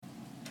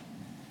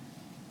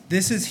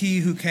This is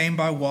he who came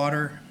by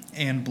water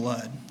and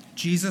blood,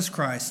 Jesus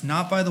Christ,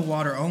 not by the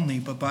water only,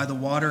 but by the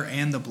water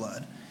and the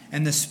blood.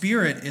 And the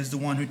Spirit is the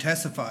one who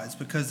testifies,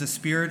 because the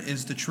Spirit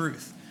is the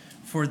truth.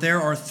 For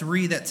there are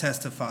three that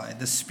testify,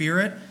 the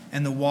Spirit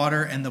and the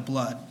water and the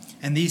blood.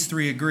 And these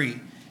three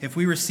agree. If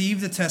we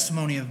receive the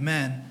testimony of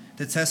men,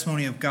 the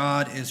testimony of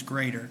God is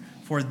greater.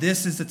 For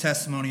this is the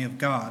testimony of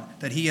God,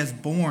 that he has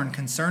borne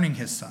concerning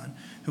his Son.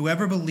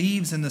 Whoever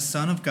believes in the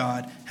Son of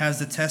God has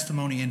the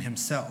testimony in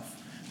himself.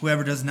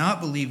 Whoever does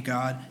not believe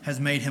God has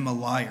made him a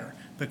liar,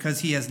 because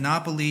he has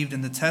not believed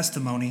in the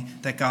testimony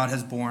that God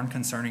has borne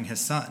concerning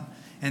his Son.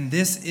 And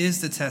this is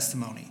the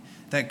testimony,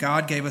 that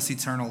God gave us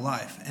eternal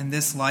life, and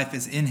this life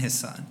is in his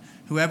Son.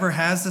 Whoever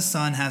has the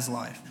Son has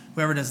life.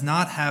 Whoever does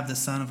not have the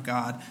Son of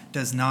God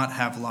does not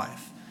have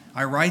life.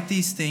 I write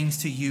these things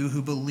to you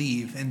who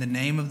believe in the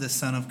name of the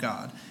Son of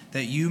God,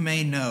 that you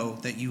may know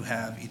that you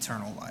have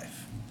eternal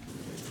life.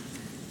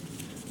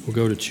 We'll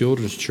go to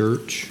Children's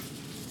Church.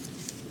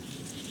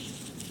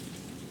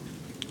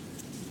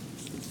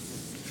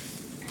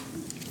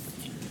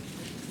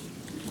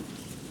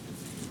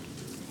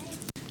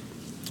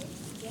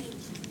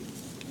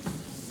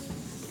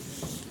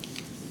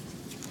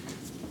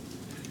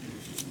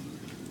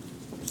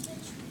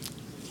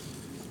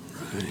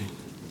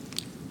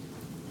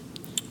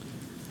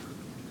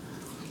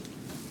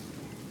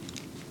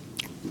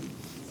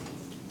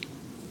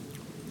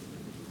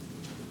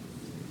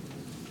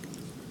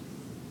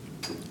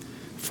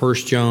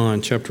 First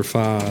John chapter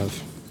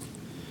 5.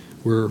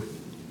 We're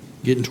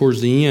getting towards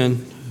the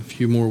end, a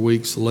few more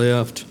weeks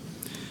left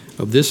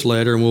of this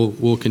letter, and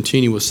we'll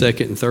continue with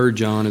 2nd and 3rd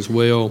John as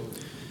well.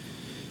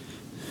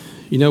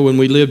 You know, when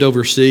we lived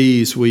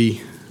overseas,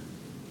 we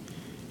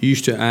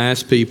used to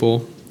ask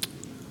people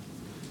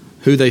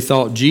who they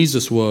thought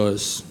Jesus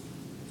was.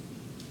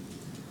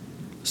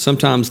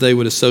 Sometimes they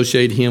would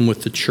associate him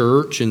with the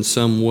church in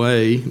some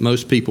way.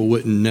 Most people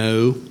wouldn't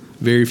know.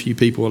 Very few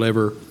people will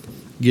ever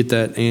get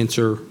that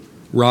answer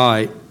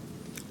right.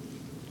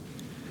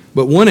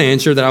 But one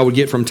answer that I would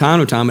get from time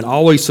to time, it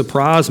always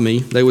surprised me.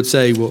 They would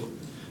say, well,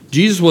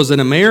 Jesus was an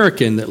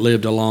American that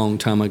lived a long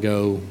time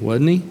ago,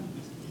 wasn't he?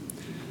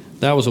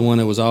 That was the one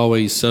that was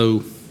always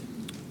so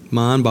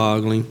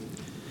mind-boggling.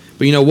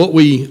 But you know, what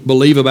we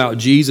believe about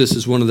Jesus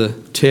is one of the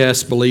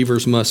tests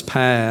believers must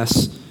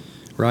pass,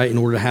 right, in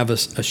order to have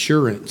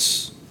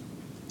assurance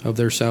of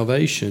their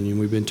salvation. And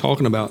we've been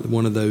talking about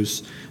one of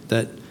those,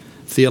 that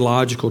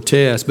theological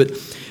test. But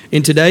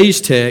in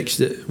today's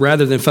text,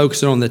 rather than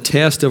focusing on the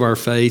test of our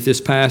faith, this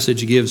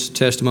passage gives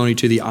testimony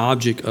to the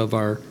object of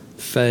our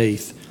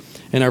faith.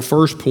 And our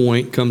first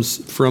point comes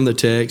from the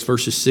text,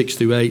 verses 6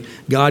 through 8.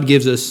 God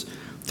gives us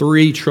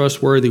three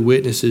trustworthy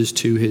witnesses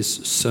to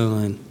his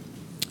Son.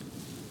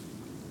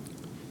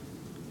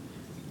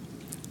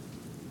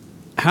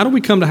 How do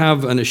we come to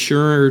have an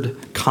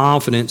assured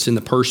confidence in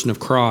the person of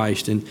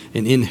Christ and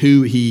in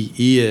who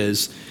he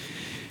is?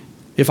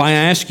 If I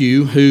ask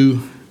you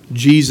who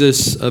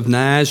Jesus of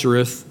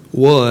Nazareth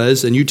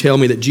was, and you tell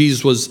me that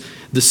Jesus was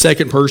the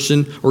second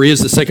person, or is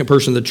the second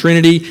person of the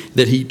Trinity,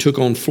 that he took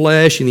on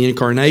flesh in the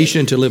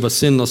incarnation to live a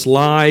sinless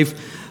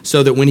life,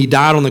 so that when he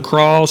died on the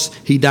cross,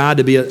 he died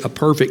to be a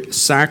perfect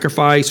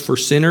sacrifice for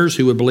sinners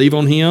who would believe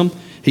on him.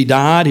 He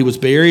died, he was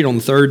buried. On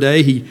the third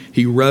day,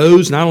 he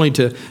rose, not only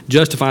to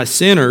justify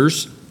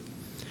sinners,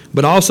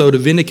 but also to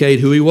vindicate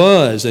who he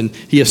was. And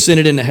he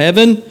ascended into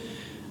heaven,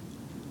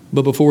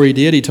 but before he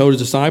did, he told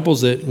his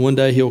disciples that one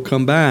day he'll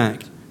come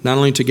back, not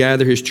only to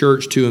gather his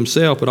church to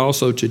himself, but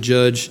also to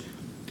judge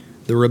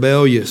the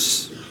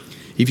rebellious.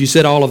 If you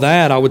said all of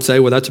that, I would say,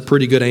 well, that's a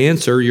pretty good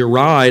answer. You're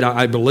right,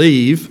 I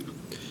believe.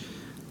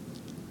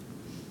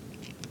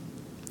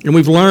 And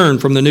we've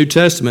learned from the New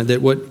Testament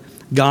that what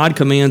God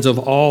commands of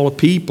all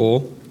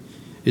people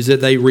is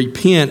that they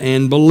repent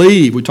and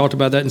believe. We talked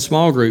about that in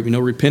small group,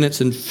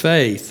 repentance and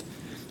faith,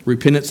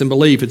 repentance and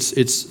belief.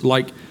 It's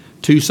like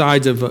two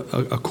sides of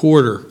a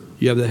quarter.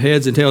 You have the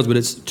heads and tails, but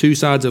it's two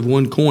sides of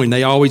one coin.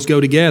 They always go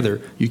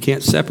together. You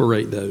can't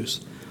separate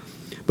those.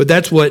 But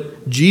that's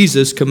what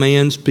Jesus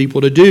commands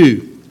people to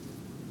do.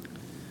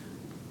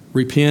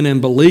 Repent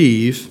and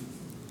believe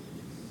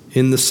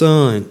in the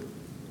Son.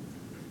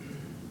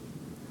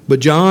 But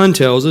John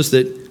tells us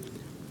that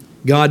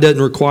God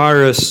doesn't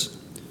require us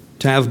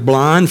to have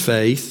blind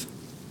faith,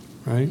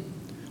 right?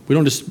 We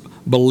don't just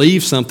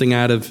believe something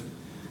out of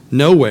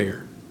nowhere.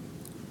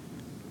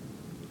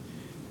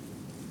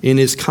 In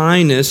his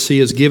kindness, he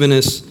has given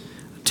us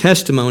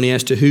testimony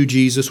as to who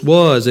Jesus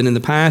was. And in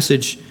the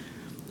passage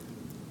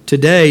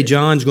today,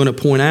 John's going to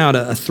point out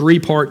a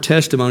three-part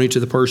testimony to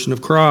the person of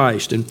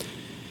Christ. And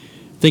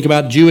think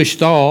about Jewish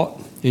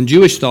thought. In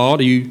Jewish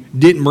thought, you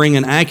didn't bring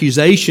an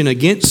accusation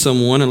against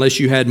someone unless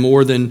you had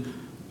more than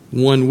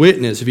one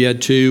witness. If you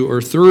had two or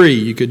three,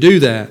 you could do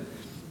that.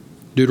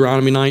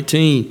 Deuteronomy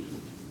 19.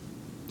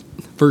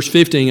 Verse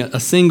 15, a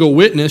single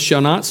witness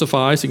shall not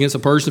suffice against a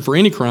person for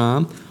any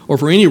crime or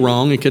for any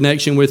wrong in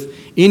connection with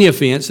any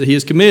offense that he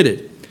has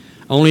committed.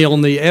 Only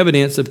on the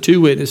evidence of two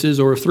witnesses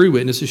or of three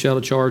witnesses shall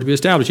a charge be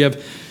established. You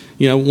have,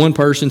 one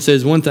person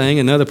says one thing,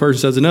 another person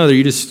says another.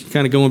 You're just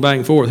kind of going back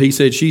and forth. He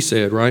said, she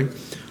said, right?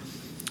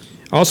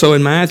 Also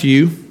in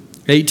Matthew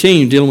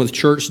 18, dealing with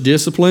church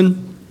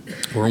discipline,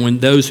 or when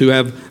those who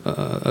have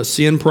a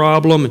sin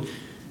problem,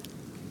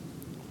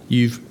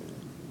 you've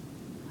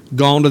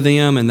gone to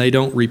them and they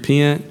don't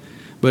repent.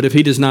 But if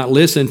he does not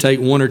listen, take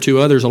one or two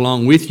others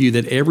along with you,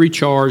 that every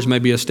charge may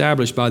be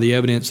established by the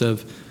evidence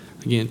of,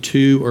 again,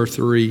 2 or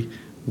 3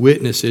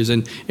 witnesses.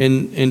 And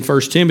in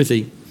 1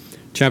 Timothy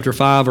chapter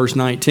 5, verse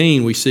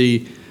 19, we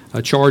see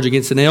a charge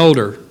against an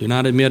elder. Do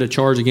not admit a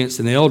charge against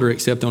an elder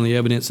except on the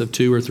evidence of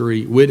 2 or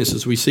 3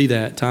 witnesses. We see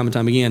that time and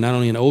time again, not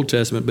only in the Old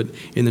Testament, but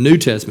in the New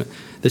Testament.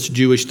 That's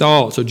Jewish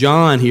thought. So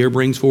John here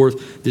brings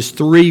forth these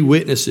 3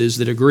 witnesses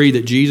that agree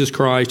that Jesus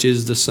Christ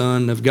is the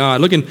Son of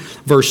God. Look in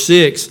verse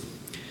 6.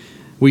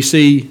 We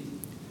see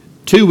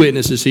 2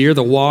 witnesses here,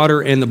 the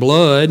water and the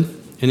blood.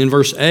 And in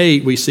verse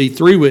 8, we see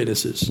 3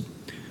 witnesses,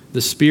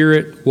 the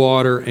Spirit,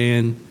 water,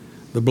 and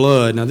the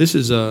blood. Now, this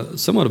is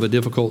somewhat of a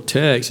difficult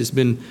text. It's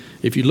been,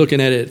 if you're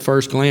looking at it at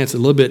first glance, a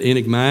little bit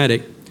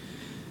enigmatic.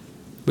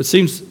 But it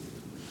seems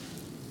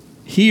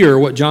here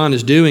what John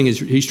is doing is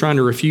he's trying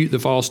to refute the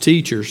false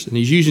teachers. And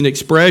he's using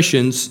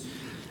expressions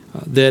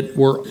that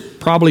were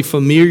probably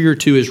familiar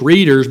to his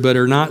readers but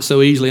are not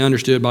so easily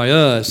understood by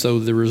us. So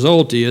the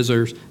result is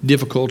there's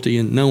difficulty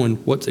in knowing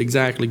what's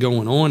exactly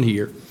going on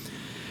here.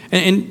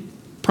 And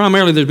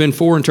primarily there's been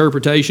 4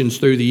 interpretations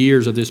through the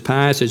years of this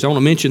passage. I want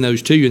to mention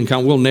those to you, and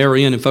we'll narrow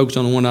in and focus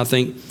on the one I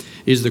think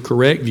is the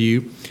correct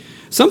view.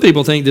 Some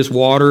people think this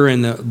water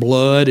and the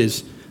blood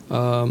is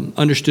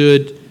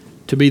understood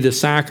to be the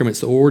sacraments,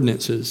 the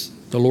ordinances,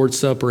 the Lord's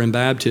Supper and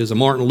baptism.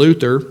 Martin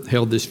Luther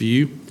held this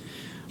view.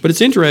 But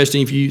it's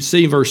interesting, if you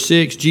see verse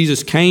 6,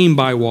 Jesus came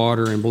by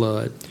water and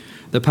blood.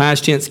 The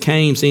past tense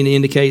came seemed to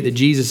indicate that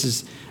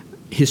Jesus'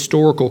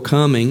 historical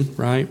coming,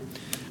 right?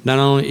 Not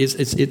only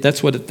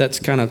that's what that's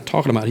kind of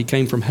talking about. He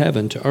came from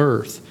heaven to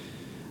earth.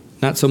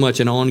 Not so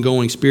much an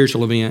ongoing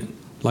spiritual event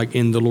like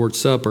in the Lord's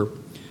Supper.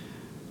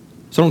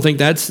 So I don't think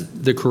that's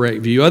the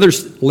correct view.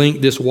 Others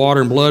link this water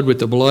and blood with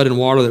the blood and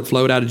water that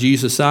flowed out of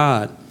Jesus'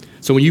 side.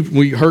 So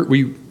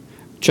when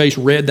Chase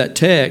read that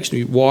text,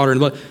 water and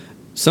blood,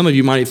 some of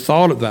you might have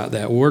thought about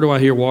that. Well, where do I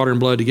hear water and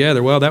blood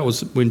together? Well, that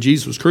was when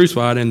Jesus was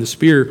crucified and the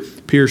spear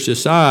pierced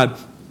his side,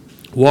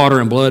 water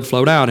and blood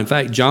flowed out. In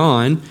fact,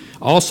 John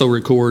also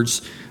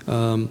records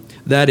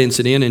that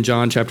incident in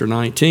John chapter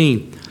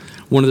 19.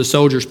 One of the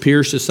soldiers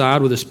pierced his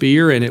side with a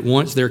spear, and at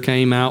once there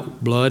came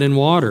out blood and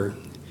water.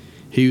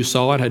 He who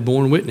saw it had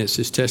borne witness.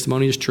 His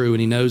testimony is true,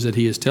 and he knows that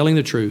he is telling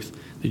the truth,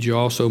 that you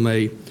also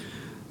may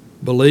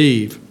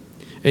believe.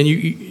 And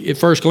you at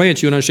first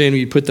glance, you understand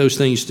when you put those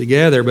things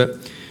together,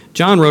 but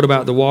John wrote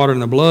about the water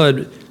and the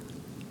blood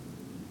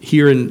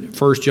here in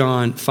 1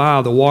 John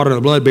 5. The water and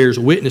the blood bears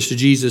witness to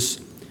Jesus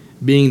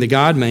being the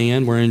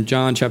God-man, where in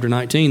John chapter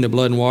 19, the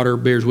blood and water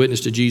bears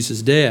witness to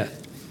Jesus'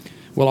 death.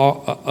 Well,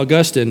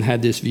 Augustine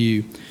had this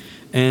view,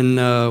 and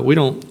we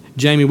don't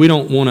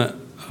want to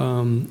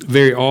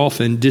very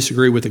often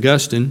disagree with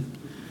Augustine,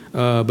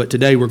 but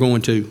today we're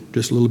going to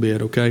just a little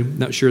bit, okay?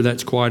 Not sure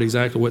that's quite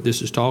exactly what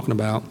this is talking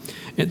about.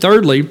 And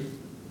thirdly,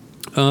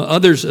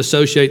 others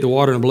associate the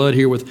water and blood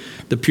here with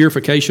the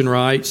purification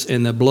rites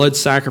and the blood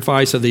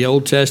sacrifice of the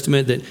Old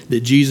Testament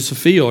that Jesus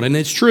fulfilled. And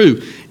it's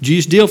true.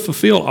 Jesus did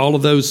fulfill all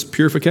of those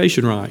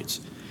purification rites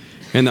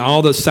and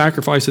all the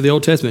sacrifice of the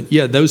Old Testament.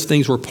 Yeah, those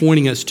things were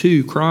pointing us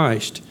to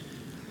Christ.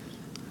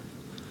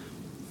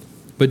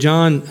 But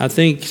John, I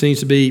think, seems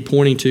to be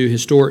pointing to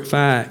historic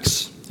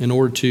facts in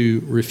order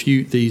to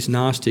refute these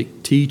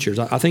Gnostic teachers.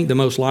 I think the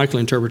most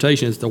likely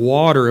interpretation is the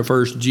water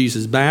refers to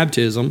Jesus'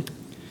 baptism,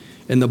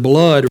 and the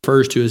blood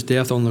refers to his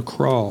death on the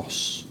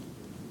cross.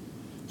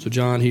 So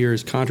John here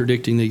is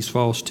contradicting these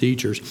false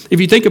teachers.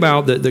 If you think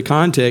about the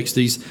context,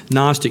 these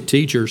Gnostic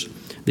teachers,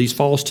 these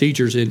false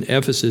teachers in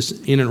Ephesus,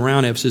 in and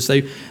around Ephesus,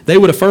 they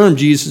would affirm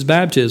Jesus'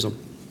 baptism.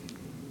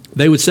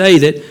 They would say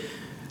that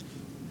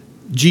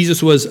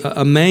Jesus was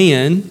a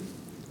man,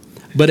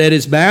 but at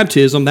his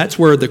baptism, that's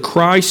where the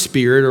Christ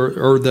Spirit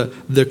or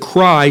the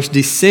Christ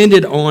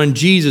descended on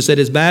Jesus at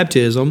his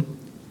baptism.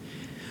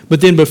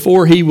 But then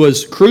before he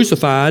was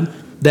crucified,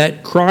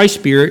 that Christ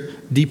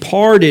Spirit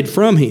departed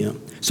from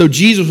him. So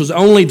Jesus was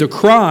only the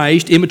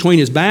Christ in between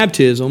his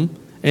baptism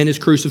and his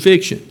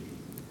crucifixion.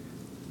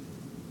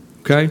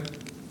 Okay?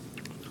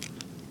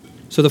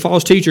 So the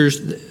false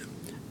teachers,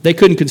 they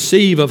couldn't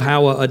conceive of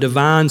how a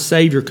divine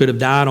Savior could have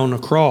died on a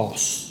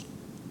cross,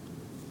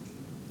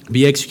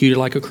 be executed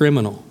like a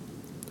criminal.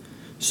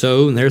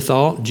 So in their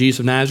thought, Jesus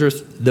of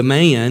Nazareth, the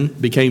man,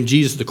 became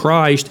Jesus the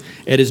Christ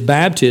at his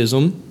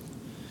baptism,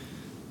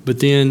 but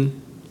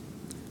then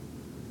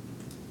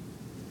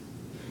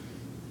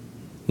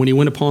when he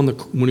went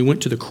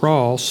to the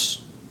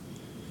cross,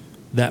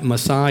 that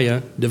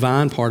Messiah,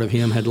 divine part of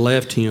him, had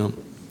left him.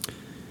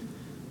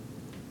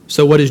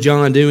 So what is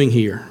John doing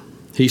here?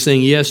 He's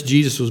saying, yes,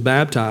 Jesus was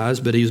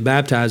baptized, but he was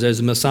baptized as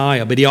the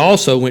Messiah. But he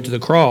also went to the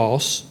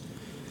cross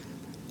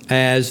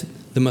as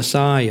the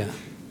Messiah.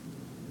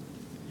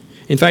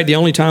 In fact, the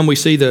only time we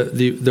see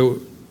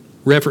the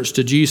reference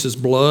to Jesus'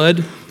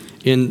 blood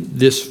in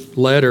this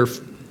letter,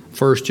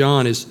 1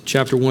 John, is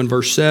chapter 1,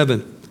 verse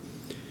 7.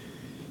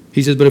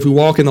 He says, but if we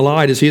walk in the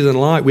light as he is in the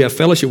light, we have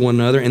fellowship with one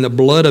another, and the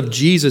blood of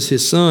Jesus,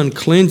 his Son,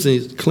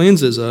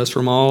 cleanses us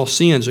from all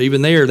sin. So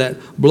even there,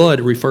 that blood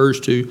refers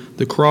to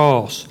the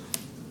cross.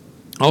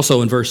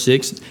 Also in verse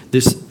 6,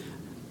 this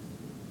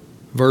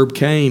verb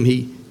came.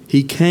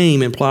 He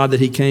came, implied that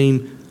he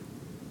came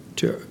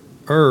to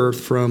earth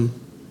from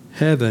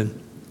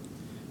heaven.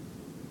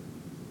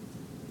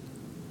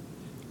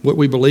 What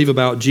we believe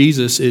about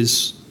Jesus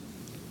is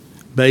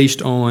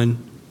based on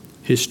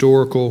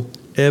historical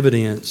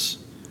evidence.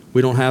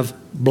 We don't have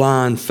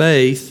blind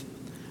faith.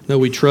 No,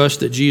 we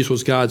trust that Jesus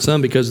was God's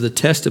Son because of the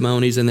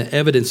testimonies and the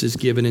evidences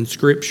given in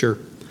Scripture.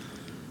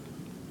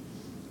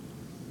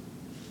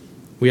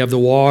 We have the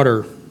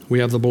water, we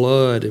have the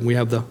blood, and we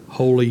have the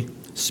Holy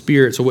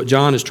Spirit. So what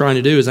John is trying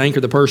to do is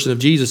anchor the person of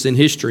Jesus in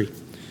history.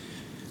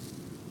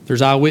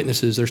 There's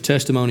eyewitnesses, there's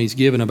testimonies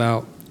given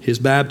about his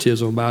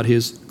baptism, about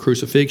his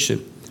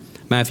crucifixion.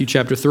 Matthew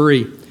chapter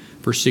 3,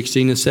 verse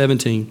 16 and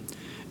 17.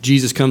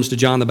 Jesus comes to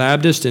John the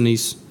Baptist and he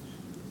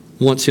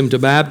wants him to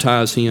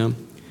baptize him.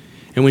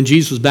 And when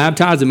Jesus was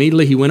baptized,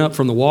 immediately he went up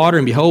from the water,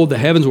 and behold, the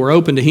heavens were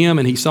opened to him,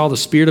 and he saw the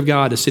Spirit of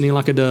God descending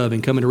like a dove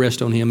and coming to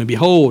rest on him. And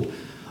behold,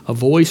 a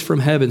voice from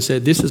heaven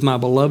said, this is my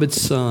beloved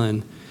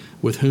Son,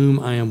 with whom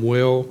I am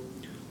well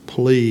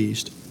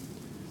pleased.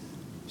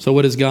 So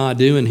what is God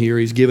doing here?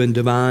 He's giving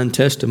divine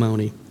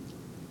testimony.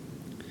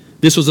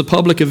 This was a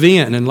public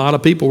event, and a lot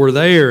of people were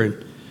there,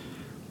 and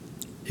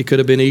it could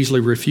have been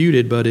easily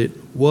refuted, but it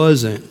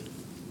wasn't.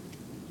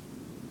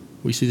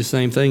 We see the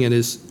same thing in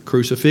his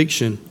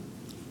crucifixion.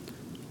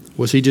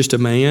 Was he just a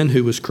man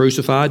who was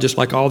crucified just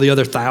like all the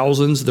other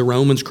thousands the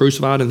Romans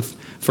crucified in the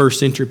first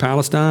century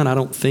Palestine? I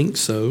don't think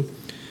so.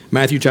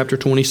 Matthew chapter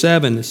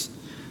 27,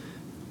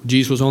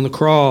 Jesus was on the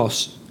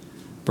cross.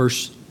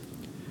 Verse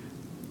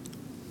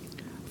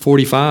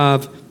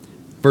 45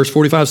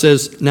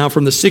 says, now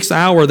from the 6th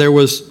hour there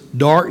was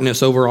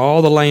darkness over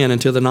all the land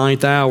until the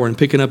 9th hour. And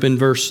picking up in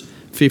verse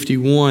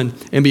 51,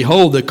 and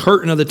behold, the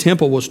curtain of the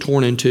temple was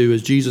torn in two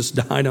as Jesus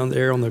died on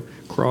the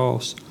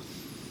cross.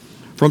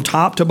 From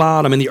top to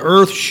bottom, and the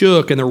earth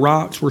shook, and the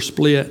rocks were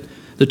split.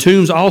 The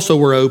tombs also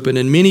were opened,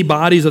 and many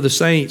bodies of the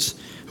saints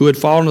who had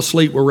fallen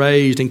asleep were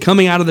raised. And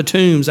coming out of the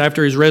tombs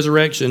after his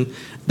resurrection,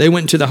 they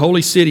went into the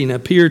holy city and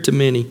appeared to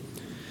many.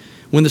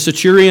 When the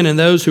centurion and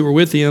those who were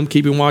with him,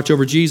 keeping watch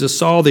over Jesus,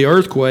 saw the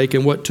earthquake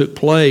and what took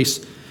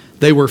place,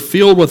 they were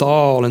filled with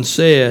awe and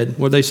said,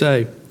 what did they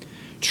say?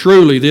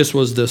 Truly, this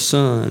was the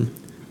Son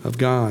of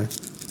God.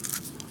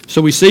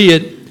 So we see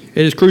it at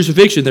his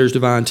crucifixion, there's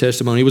divine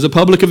testimony. It was a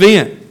public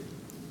event.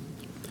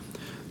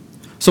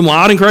 Some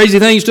wild and crazy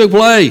things took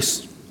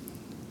place.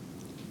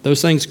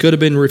 Those things could have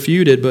been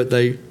refuted, but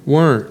they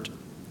weren't.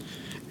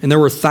 And there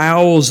were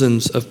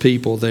thousands of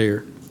people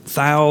there.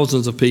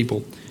 Thousands of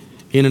people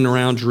in and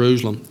around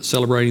Jerusalem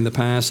celebrating the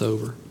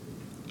Passover.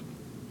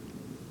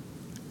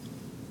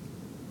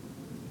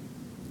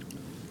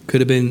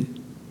 Could have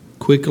been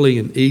quickly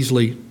and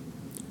easily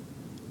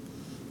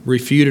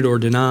refuted or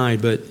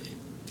denied, but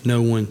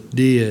no one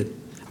did.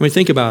 I mean,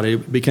 think about it.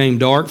 It became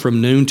dark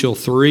from noon till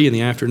 3 in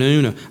the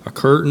afternoon. A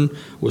curtain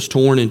was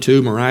torn in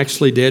two.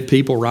 Miraculously, dead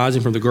people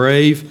rising from the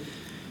grave,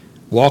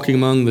 walking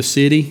among the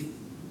city.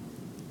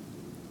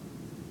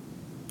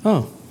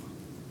 Oh,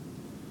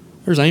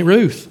 there's Aunt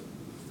Ruth.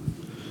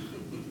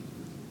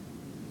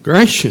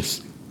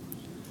 Gracious.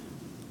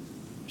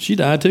 She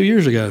died 2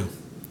 years ago.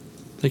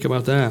 Think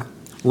about that.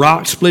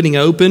 Rock splitting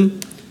open.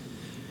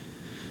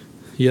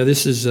 Yeah,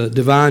 this is a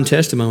divine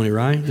testimony,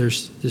 right?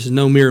 This is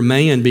no mere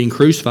man being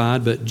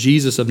crucified, but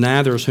Jesus of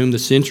Nazareth, whom the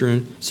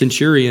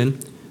centurion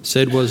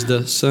said was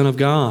the Son of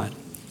God.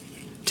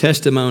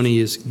 Testimony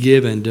is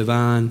given,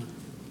 divine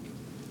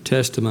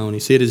testimony.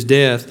 See, at his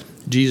death,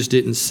 Jesus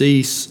didn't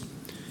cease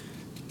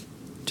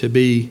to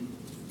be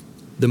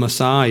the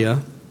Messiah.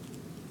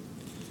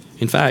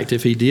 In fact,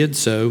 if he did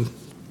so,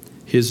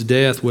 his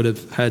death would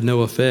have had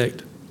no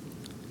effect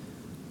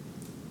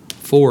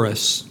for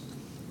us.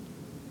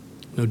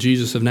 No,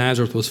 Jesus of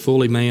Nazareth was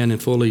fully man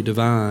and fully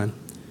divine,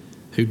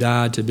 who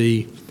died to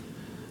be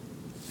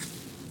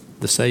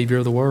the Savior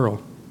of the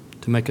world,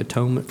 to make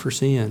atonement for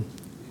sin,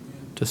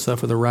 to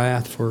suffer the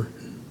wrath for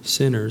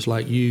sinners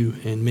like you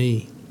and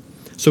me.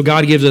 So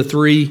God gives a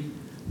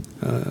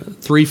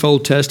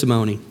threefold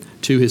testimony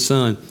to his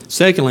Son.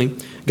 Secondly,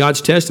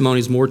 God's testimony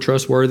is more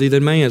trustworthy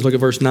than man's. Look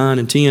at verse 9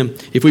 and 10.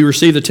 If we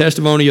receive the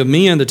testimony of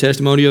men, the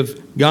testimony of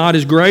God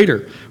is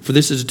greater. For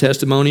this is a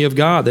testimony of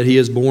God, that he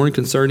is born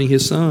concerning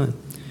his Son.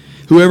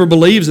 Whoever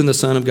believes in the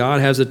Son of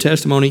God has a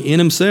testimony in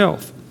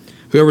himself.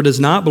 Whoever does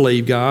not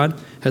believe God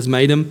has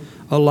made him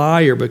a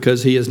liar,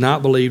 because he has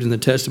not believed in the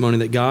testimony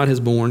that God has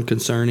borne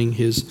concerning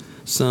his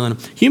Son.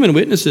 Human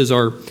witnesses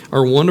are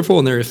wonderful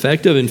and they're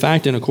effective. In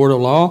fact, in a court of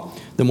law,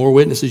 the more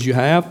witnesses you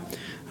have,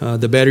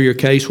 the better your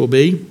case will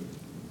be.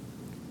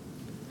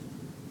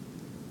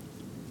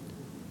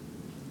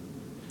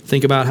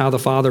 Think about how the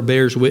Father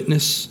bears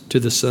witness to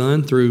the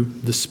Son through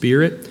the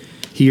Spirit.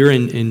 Here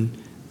in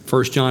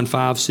 1 John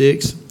 5,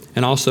 6.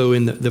 And also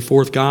in the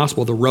fourth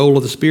gospel, the role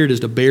of the Spirit is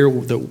to bear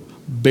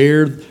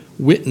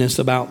witness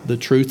about the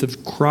truth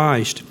of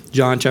Christ.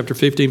 John chapter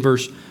 15,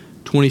 verse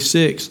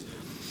 26.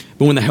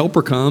 But when the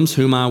Helper comes,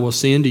 whom I will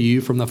send to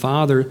you from the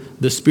Father,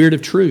 the Spirit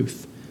of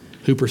truth,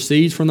 who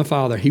proceeds from the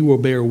Father, he will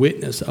bear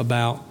witness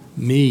about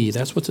me.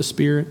 That's what the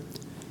Spirit,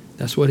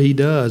 that's what he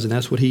does, and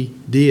that's what he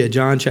did.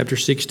 John chapter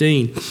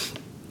 16,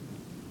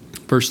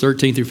 verse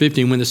 13 through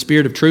 15. When the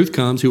Spirit of truth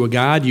comes, who will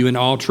guide you in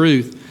all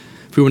truth,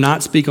 for he will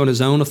not speak on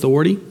his own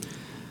authority,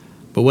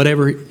 but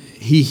whatever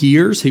he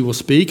hears, he will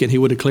speak, and he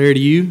will declare to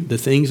you the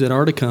things that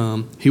are to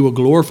come. He will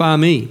glorify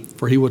me,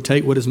 for he will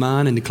take what is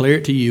mine and declare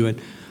it to you.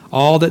 And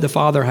all that the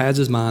Father has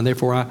is mine.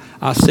 Therefore,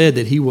 I said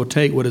that he will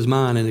take what is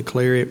mine and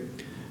declare it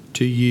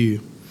to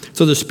you.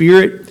 So the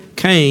Spirit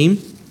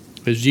came,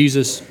 as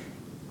Jesus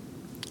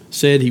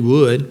said he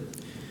would,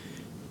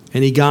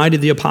 and he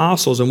guided the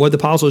apostles. And what did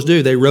the apostles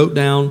do? They wrote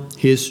down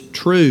his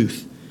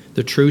truth,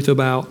 the truth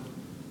about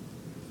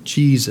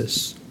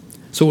Jesus.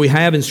 So what we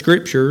have in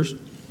Scriptures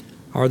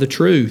are the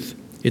truth.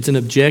 It's an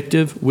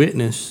objective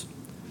witness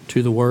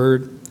to the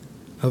Word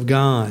of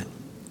God.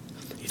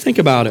 You think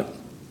about it.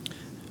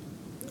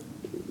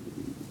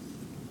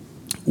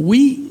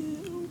 We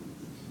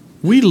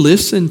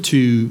listen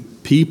to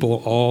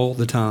people all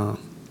the time.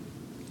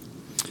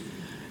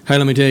 Hey,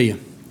 let me tell you,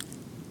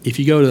 if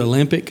you go to the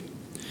Olympic,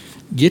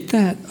 get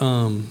the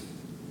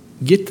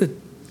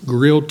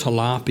grilled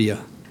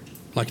tilapia.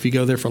 Like if you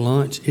go there for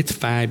lunch, it's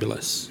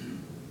fabulous.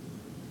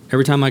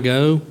 Every time I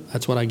go,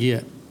 that's what I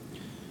get.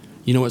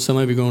 You know what some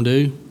of you are going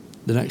to do?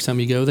 The next time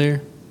you go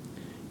there,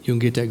 you'll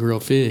get that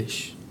grilled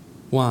fish.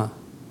 Why?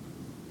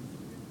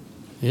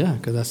 Yeah,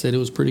 because I said it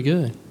was pretty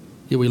good.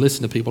 Yeah, we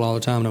listen to people all the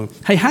time. Knowing,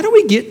 hey, how do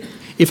we get,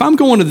 if I'm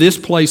going to this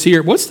place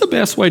here, what's the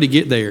best way to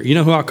get there? You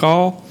know who I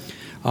call?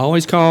 I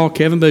always call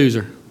Kevin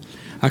Boozer.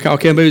 I call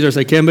Kevin Boozer. I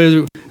say,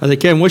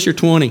 Kevin, what's your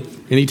 20?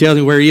 And he tells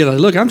me where he is. I say,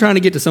 look, I'm trying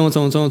to get to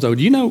so-and-so and so-and-so.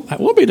 Do you know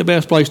what would be the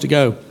best place to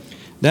go?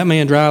 That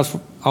man drives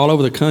all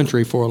over the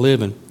country for a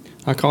living.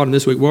 I called him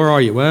this week. Where are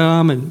you? Well,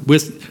 I'm in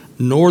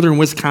northern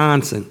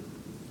Wisconsin.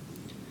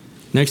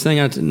 Next thing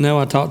I know,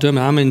 I talked to him.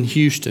 I'm in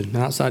Houston,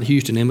 outside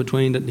Houston, in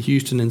between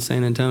Houston and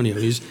San Antonio.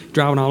 He's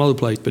driving all over the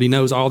place, but he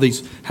knows all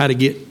these, how to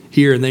get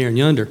here and there and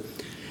yonder.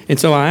 And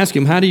so I asked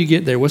him, how do you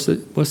get there?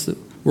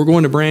 We're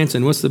going to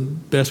Branson. What's the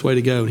best way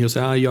to go? And he'll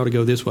say, you ought to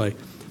go this way.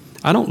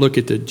 I don't look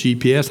at the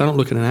GPS. I don't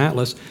look at an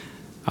atlas.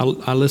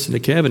 I listen to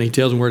Kevin. He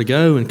tells me where to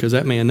go, and because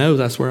that man knows,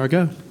 that's where I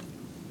go.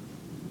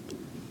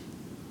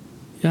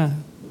 Yeah,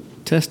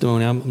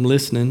 testimony. I'm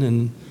listening,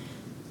 and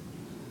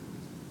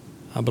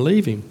I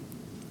believe him.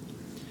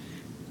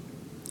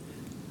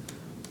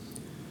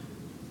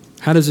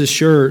 How does this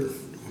shirt,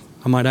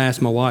 I might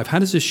ask my wife,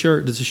 does the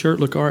shirt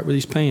look all right with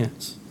these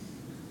pants?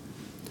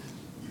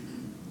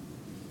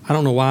 I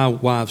don't know why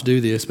wives do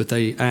this, but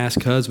they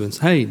ask husbands,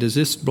 hey, does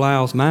this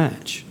blouse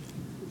match?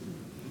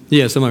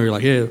 Yeah, some of you are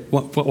like, yeah,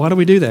 why do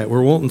we do that?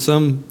 We're wanting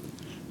some,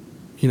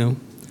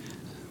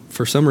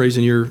 for some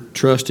reason you're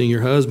trusting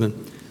your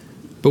husband.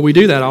 But we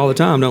do that all the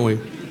time, don't we?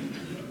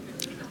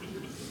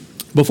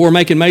 Before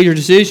making major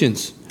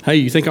decisions, hey,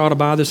 you think I ought to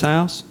buy this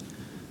house?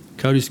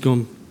 Cody's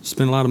going to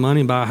spend a lot of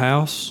money and buy a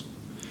house,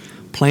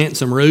 plant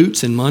some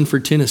roots in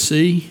Munford,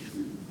 Tennessee.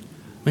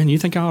 Man, you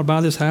think I ought to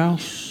buy this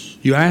house?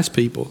 You ask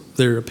people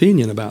their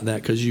opinion about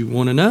that because you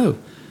want to know.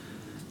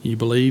 You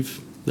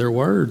believe their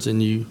words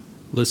and you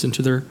listen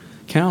to their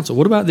counsel.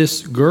 What about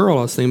this girl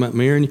I was thinking about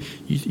marrying?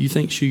 You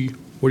think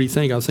what do you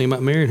think? I was thinking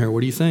about marrying her. What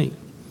do you think?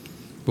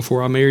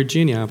 Before I married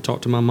Jenny, I've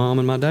talked to my mom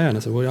and my dad. And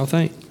I said, what do y'all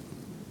think?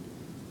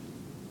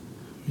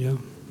 Yeah.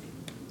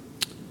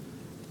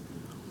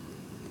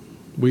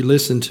 We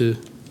listen to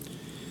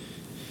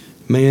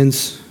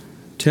man's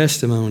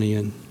testimony,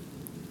 and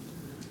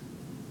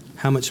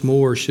how much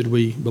more should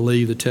we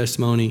believe the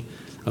testimony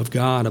of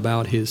God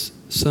about his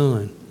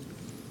Son?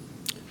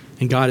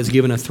 And God has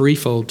given a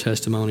threefold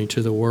testimony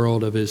to the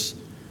world of this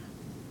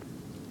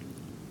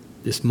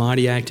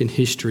mighty act in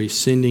history,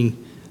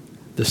 sending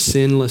the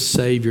sinless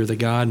Savior, the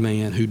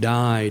God-man, who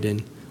died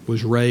and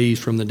was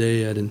raised from the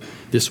dead. And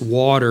this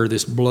water,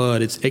 this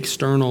blood, it's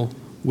external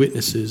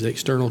witnesses,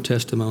 external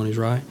testimonies,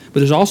 right?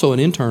 But there's also an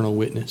internal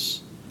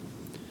witness.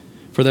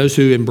 For those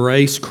who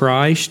embrace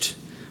Christ,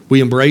 we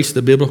embrace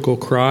the biblical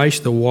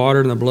Christ, the water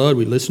and the blood.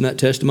 We listen to that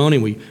testimony.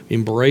 We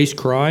embrace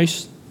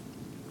Christ.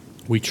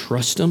 We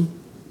trust him.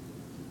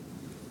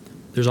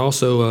 There's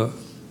also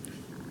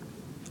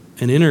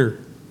an inner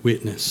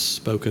witness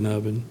spoken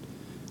of in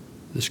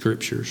the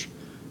Scriptures.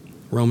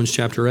 Romans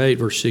chapter 8,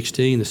 verse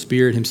 16, the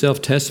Spirit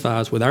himself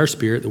testifies with our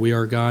spirit that we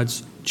are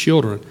God's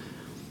children.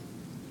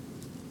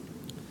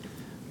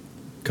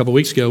 A couple of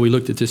weeks ago, we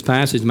looked at this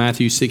passage,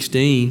 Matthew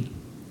 16.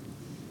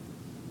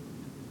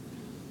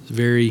 It's a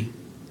very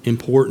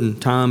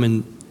important time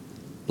in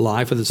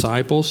life of the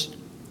disciples.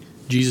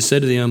 Jesus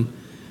said to them,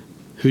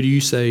 who do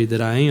you say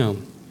that I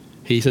am?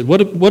 He said,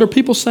 what are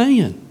people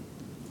saying?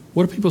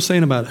 What are people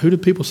saying about it? Who do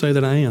people say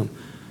that I am?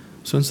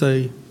 Some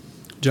say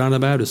John the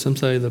Baptist. Some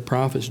say the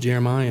prophets,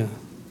 Jeremiah.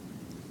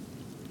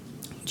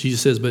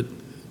 Jesus says, but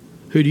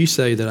who do you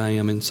say that I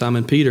am? And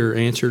Simon Peter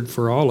answered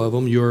for all of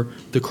them, you're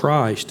the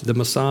Christ, the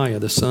Messiah,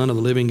 the Son of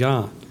the living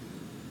God.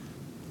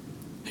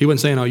 He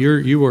wasn't saying, oh,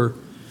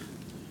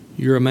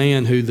 you're a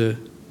man who the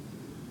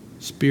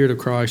Spirit of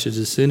Christ has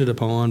descended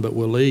upon but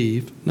will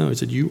leave. No, he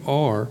said, you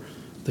are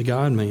the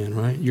God-man,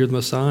 right? You're the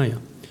Messiah.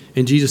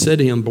 And Jesus said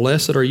to him,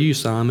 blessed are you,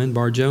 Simon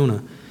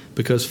Bar-Jonah,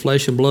 because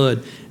flesh and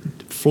blood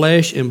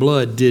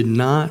did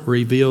not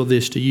reveal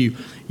this to you.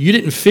 You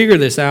didn't figure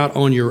this out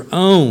on your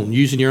own,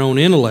 using your own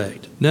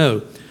intellect.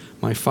 No,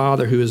 my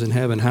Father who is in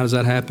heaven. How does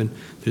that happen?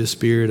 Through the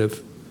Spirit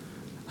of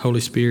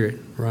Holy Spirit,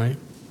 right?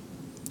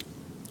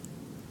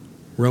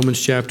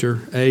 Romans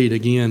chapter 8,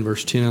 again,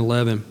 verse 10 and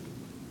 11.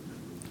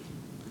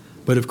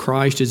 But if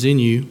Christ is in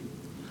you,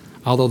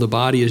 although the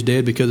body is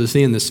dead because of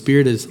sin, the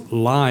Spirit is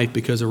life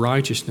because of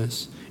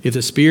righteousness. If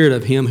the Spirit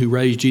of him who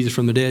raised Jesus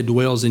from the dead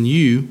dwells in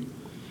you,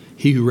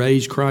 he who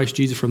raised Christ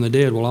Jesus from the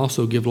dead will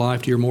also give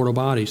life to your mortal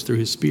bodies through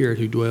his Spirit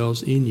who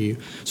dwells in you.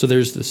 So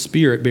there's the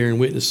Spirit bearing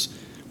witness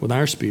with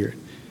our spirit.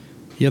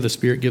 Yeah, the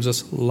Spirit gives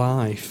us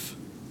life.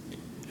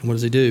 And what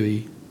does he do?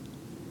 He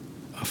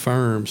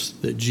affirms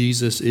that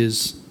Jesus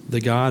is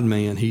the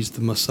God-man. He's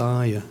the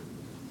Messiah.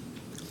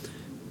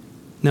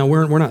 Now,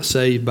 we're not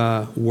saved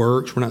by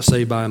works. We're not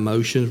saved by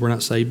emotions. We're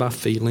not saved by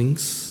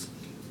feelings.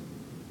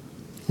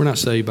 We're not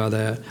saved by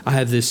that. I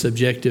have this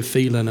subjective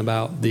feeling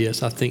about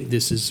this. I think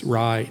this is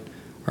right,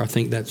 or I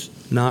think that's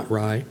not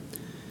right.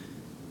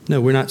 No,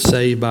 we're not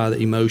saved by the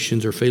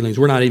emotions or feelings.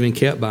 We're not even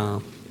kept by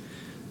them.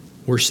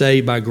 We're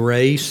saved by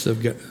grace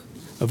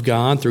of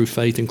God through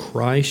faith in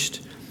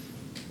Christ.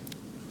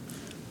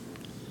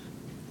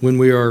 When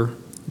we are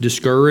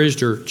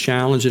discouraged or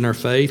challenged in our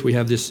faith, we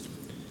have this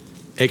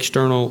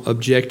external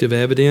objective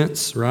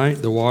evidence, right?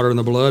 The water and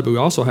the blood, but we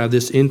also have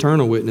this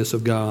internal witness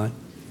of God.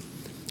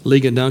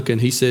 Ligon Duncan,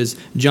 he says,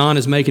 John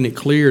is making it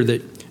clear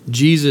that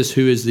Jesus,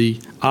 who is the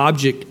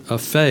object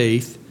of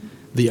faith,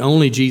 the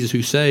only Jesus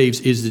who saves,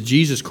 is the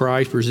Jesus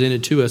Christ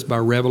presented to us by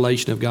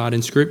revelation of God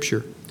in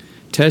Scripture,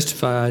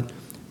 testified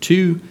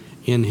to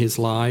in his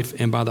life,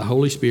 and by the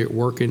Holy Spirit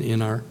working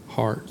in our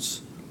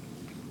hearts.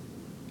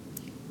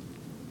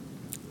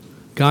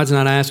 God's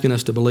not asking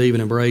us to believe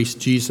and embrace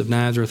Jesus of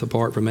Nazareth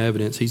apart from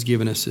evidence. He's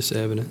given us this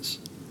evidence.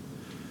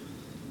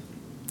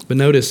 But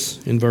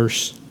notice in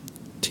verse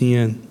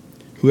 10,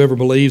 whoever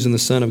believes in the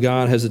Son of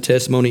God has a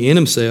testimony in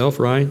himself,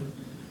 right?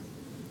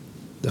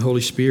 The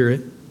Holy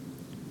Spirit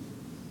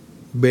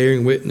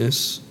bearing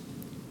witness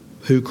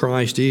who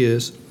Christ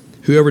is.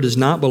 Whoever does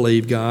not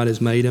believe God has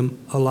made him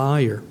a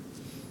liar.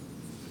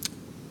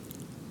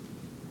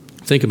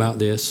 Think about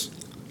this.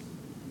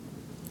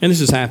 And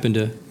this has happened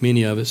to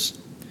many of us.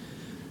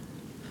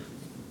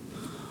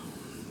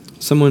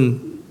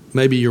 Someone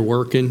maybe you're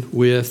working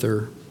with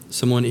or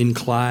someone in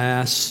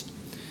class,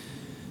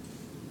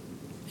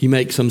 you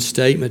make some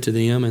statement to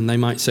them and they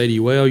might say to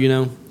you, well, you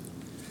know,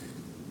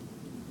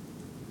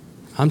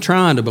 I'm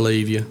trying to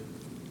believe you.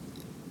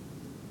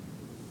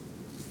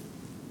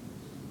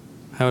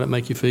 How would it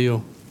make you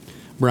feel?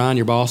 Brian,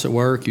 your boss at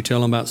work, you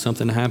tell them about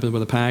something that happened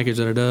with a package,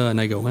 and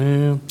they go,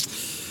 well,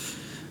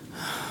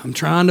 I'm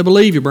trying to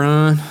believe you,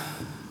 Brian.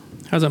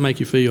 How does that make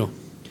you feel?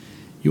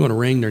 You want to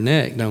wring their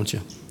neck, don't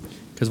you?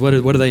 Because what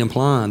are they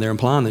implying? They're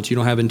implying that you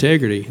don't have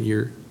integrity.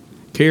 Your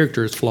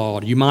character is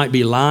flawed. You might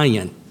be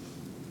lying.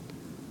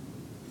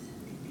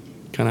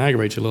 Kind of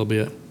aggravates you a little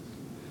bit.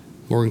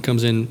 Morgan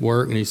comes in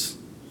work and he's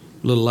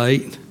a little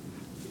late,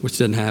 which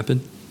doesn't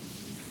happen.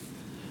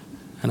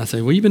 And I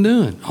say, what have you been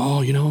doing?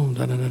 Oh, you know,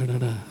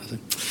 da-da-da-da-da. I say,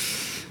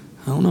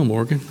 I don't know,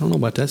 Morgan. I don't know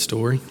about that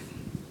story.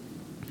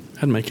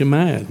 That'd make him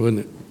mad,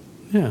 wouldn't it?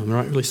 Yeah,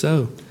 rightly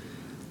so.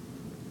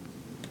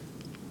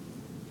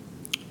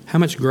 How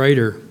much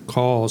greater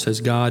cause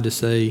has God to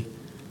say,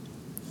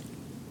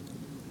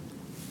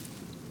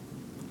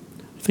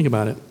 think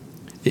about it.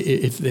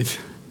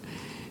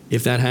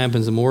 If that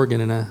happens to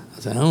Morgan and I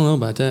say, I don't know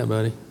about that,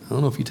 buddy. I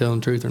don't know if you're telling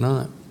the truth or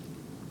not.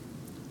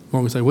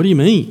 Morgan would say, what do you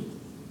mean?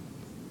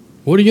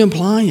 What are you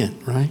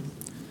implying, right?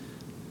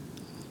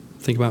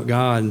 Think about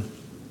God.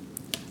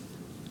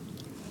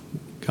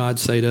 God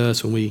say to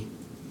us when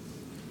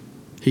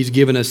He's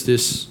given us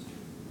this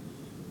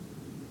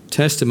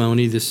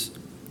testimony, this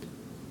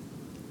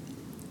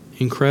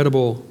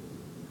incredible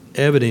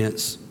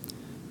evidence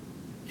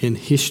in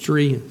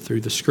history,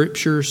 through the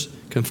Scriptures,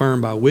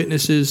 confirmed by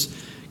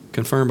witnesses,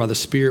 confirmed by the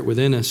Spirit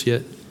within us,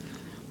 yet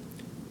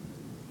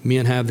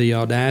men have the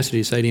audacity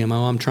to say to him,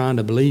 oh, I'm trying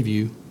to believe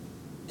you.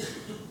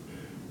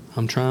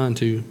 I'm trying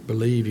to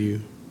believe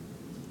you.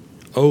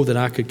 Oh, that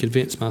I could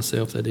convince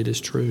myself that it is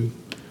true.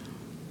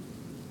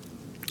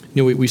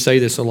 You know, we say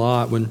this a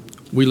lot when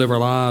we live our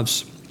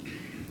lives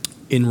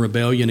in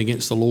rebellion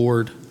against the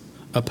Lord,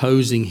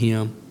 opposing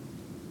Him.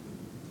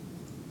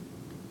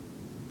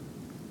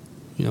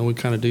 You know, we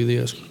kind of do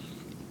this.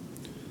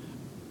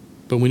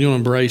 But when you don't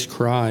embrace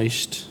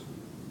Christ,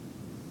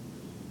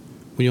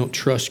 when you don't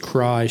trust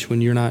Christ,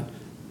 when you're not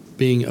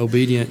being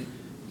obedient,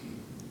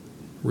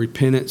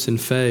 repentance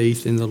and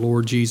faith in the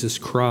Lord Jesus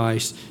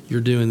Christ, you're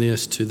doing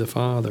this to the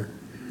Father.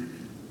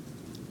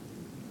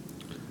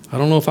 I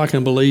don't know if I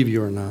can believe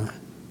you or not.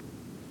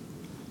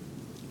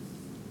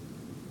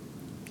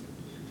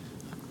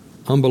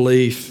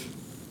 Unbelief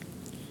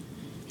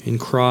in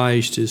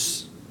Christ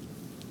is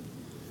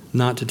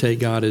not to take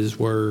God at His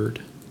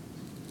word.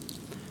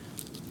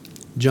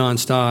 John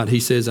Stott, he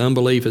says,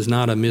 unbelief is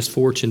not a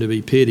misfortune to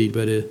be pitied,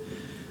 but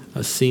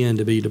a sin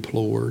to be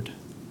deplored.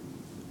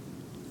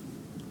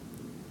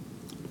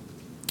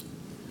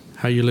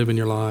 How you living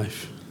your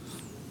life?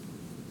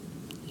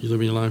 You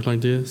living your life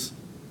like this?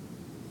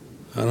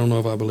 I don't know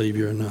if I believe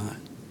you or not.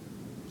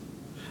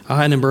 I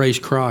hadn't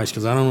embraced Christ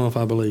because I don't know if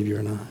I believe you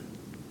or not.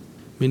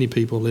 Many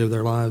people live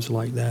their lives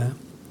like that.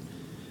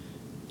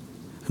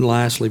 And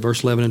lastly,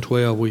 verse 11 and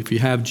 12, if you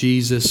have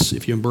Jesus,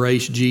 if you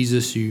embrace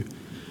Jesus, you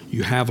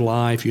have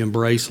life, you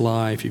embrace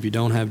life. If you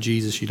don't have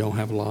Jesus, you don't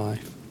have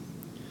life.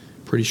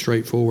 Pretty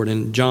straightforward.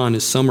 And John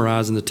is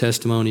summarizing the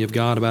testimony of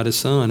God about His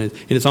Son. And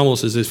it's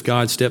almost as if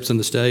God steps on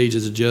the stage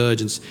as a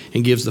judge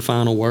and gives the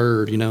final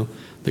word,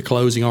 the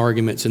closing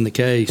arguments in the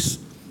case.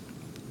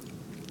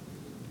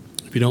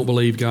 If you don't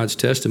believe God's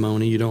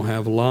testimony, you don't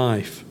have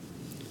life.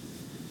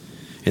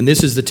 And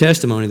this is the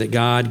testimony that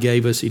God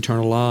gave us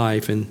eternal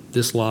life, and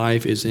this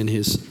life is in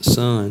His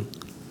Son.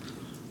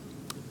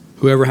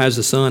 Whoever has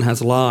the Son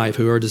has life.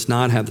 Whoever does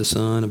not have the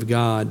Son of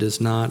God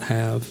does not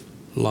have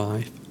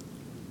life.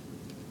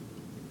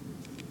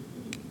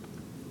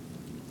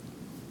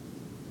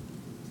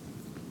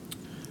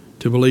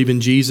 To believe in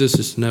Jesus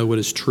is to know what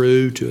is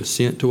true, to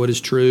assent to what is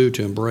true,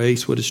 to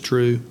embrace what is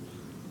true.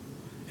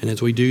 And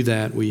as we do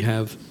that, we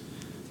have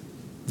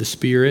the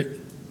Spirit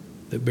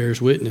that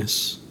bears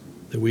witness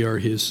that we are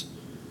His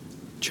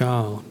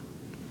child.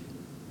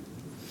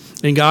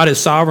 And God has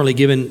sovereignly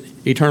given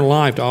eternal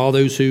life to all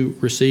those who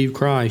receive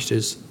Christ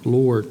as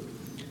Lord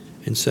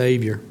and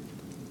Savior.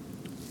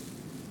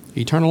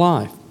 Eternal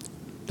life.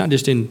 Not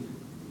just in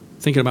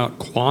thinking about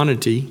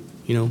quantity,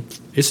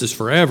 this is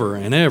forever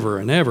and ever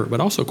and ever, but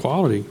also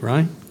quality,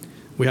 right?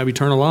 We have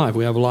eternal life.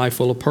 We have a life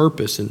full of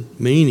purpose and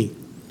meaning.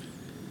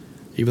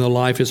 Even though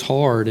life is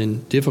hard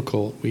and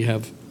difficult, we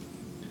have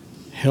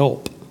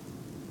help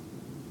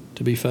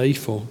to be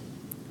faithful.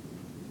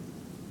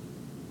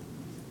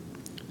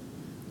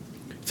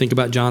 Think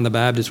about John the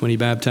Baptist when he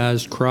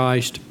baptized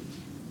Christ.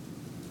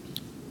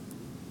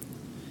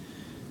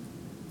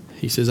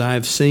 He says, I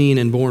have seen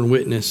and borne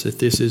witness that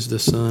this is the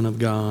Son of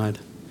God.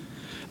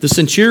 The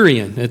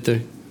centurion at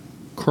the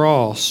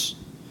cross,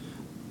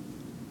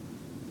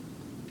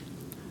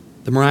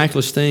 the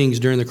miraculous things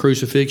during the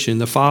crucifixion,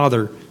 the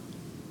Father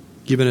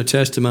giving a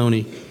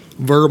testimony,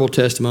 verbal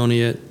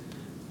testimony at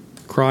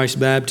Christ's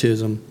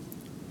baptism,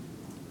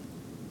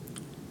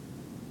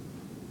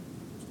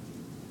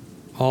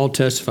 all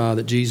testify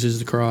that Jesus is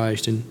the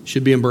Christ and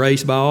should be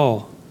embraced by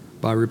all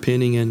by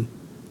repenting and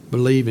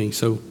believing.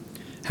 So,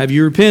 have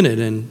you repented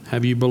and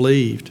have you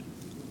believed?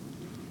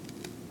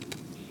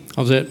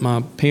 I was at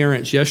my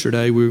parents'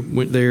 yesterday. We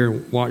went there,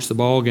 watched the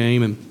ball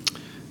game,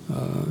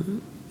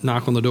 and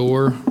knock on the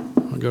door.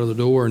 I go to the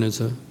door, and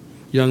there's a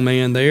young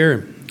man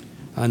there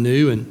I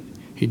knew, and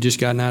he'd just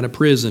gotten out of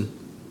prison,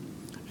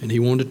 and he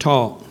wanted to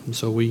talk. And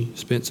so we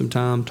spent some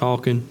time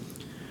talking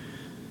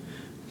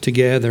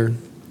together.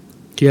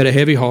 He had a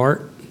heavy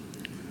heart,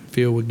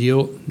 filled with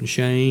guilt and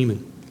shame,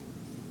 and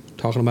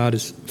talking about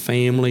his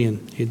family,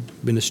 and he'd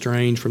been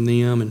estranged from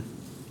them, and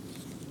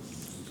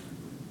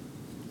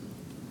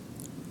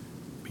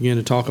began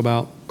to talk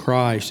about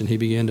Christ, and he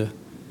began to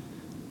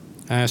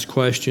ask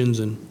questions,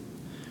 and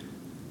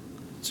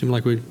it seemed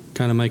like we'd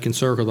kind of making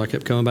circles. I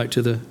kept coming back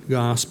to the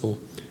gospel,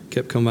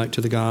 kept coming back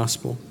to the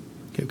gospel,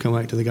 kept coming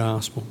back to the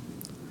gospel.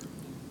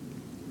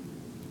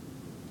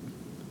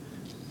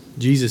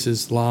 Jesus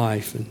is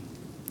life, and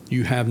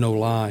you have no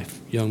life,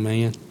 young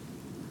man.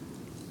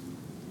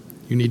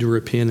 You need to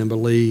repent and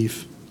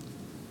believe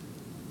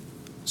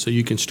so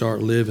you can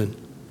start living.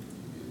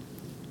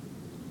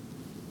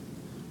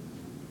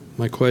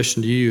 My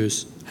question to you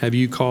is, have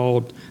you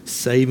called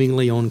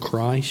savingly on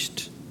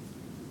Christ?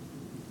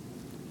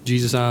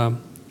 Jesus, I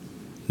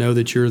know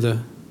that you're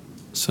the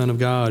Son of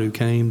God who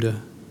came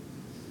to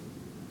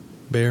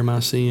bear my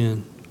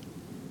sin.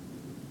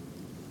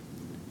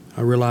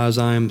 I realize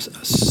I am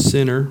a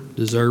sinner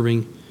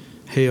deserving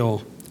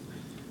hell.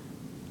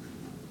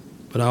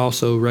 But I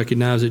also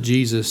recognize that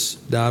Jesus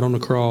died on the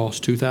cross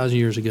 2,000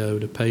 years ago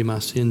to pay my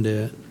sin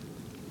debt.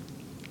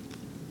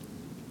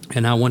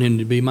 And I want Him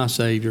to be my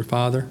Savior.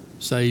 Father,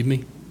 save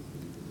me.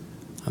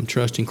 I'm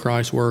trusting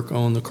Christ's work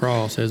on the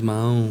cross as my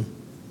own.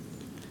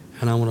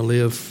 And I want to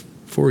live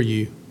for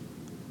you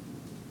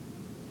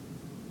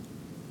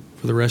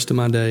for the rest of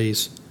my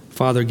days.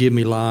 Father, give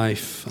me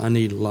life. I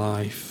need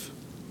life.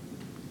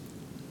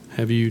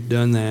 Have you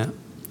done that?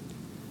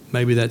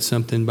 Maybe that's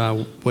something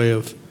by way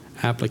of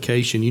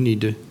application. You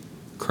need to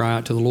cry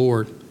out to the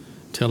Lord.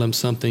 Tell Him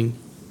something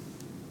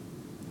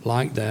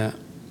like that.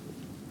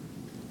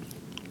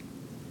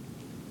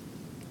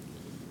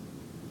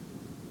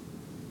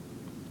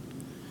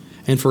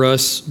 And for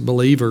us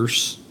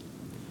believers,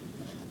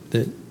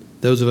 that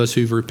those of us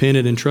who've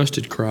repented and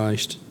trusted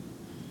Christ,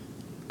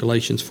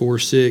 Galatians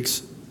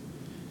 4:6,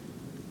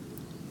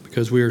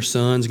 Because we are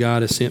sons,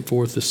 God has sent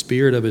forth the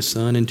Spirit of His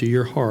Son into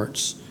your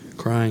hearts,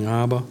 crying,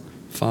 Abba,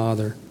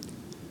 Father.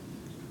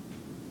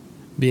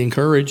 Be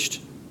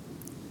encouraged,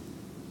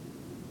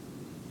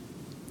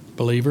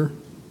 believer.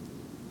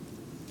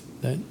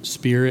 That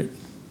Spirit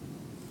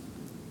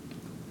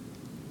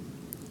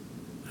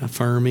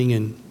affirming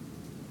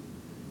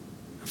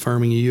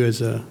you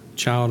as a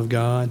child of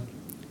God.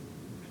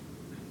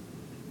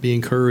 Be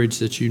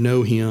encouraged that you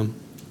know Him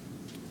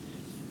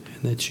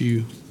and that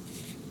you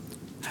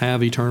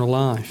have eternal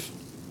life.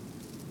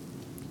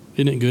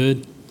 Isn't it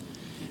good?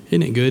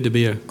 Isn't it good to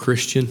be a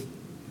Christian?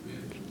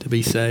 To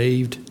be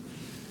saved?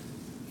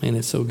 Man,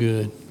 it's so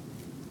good.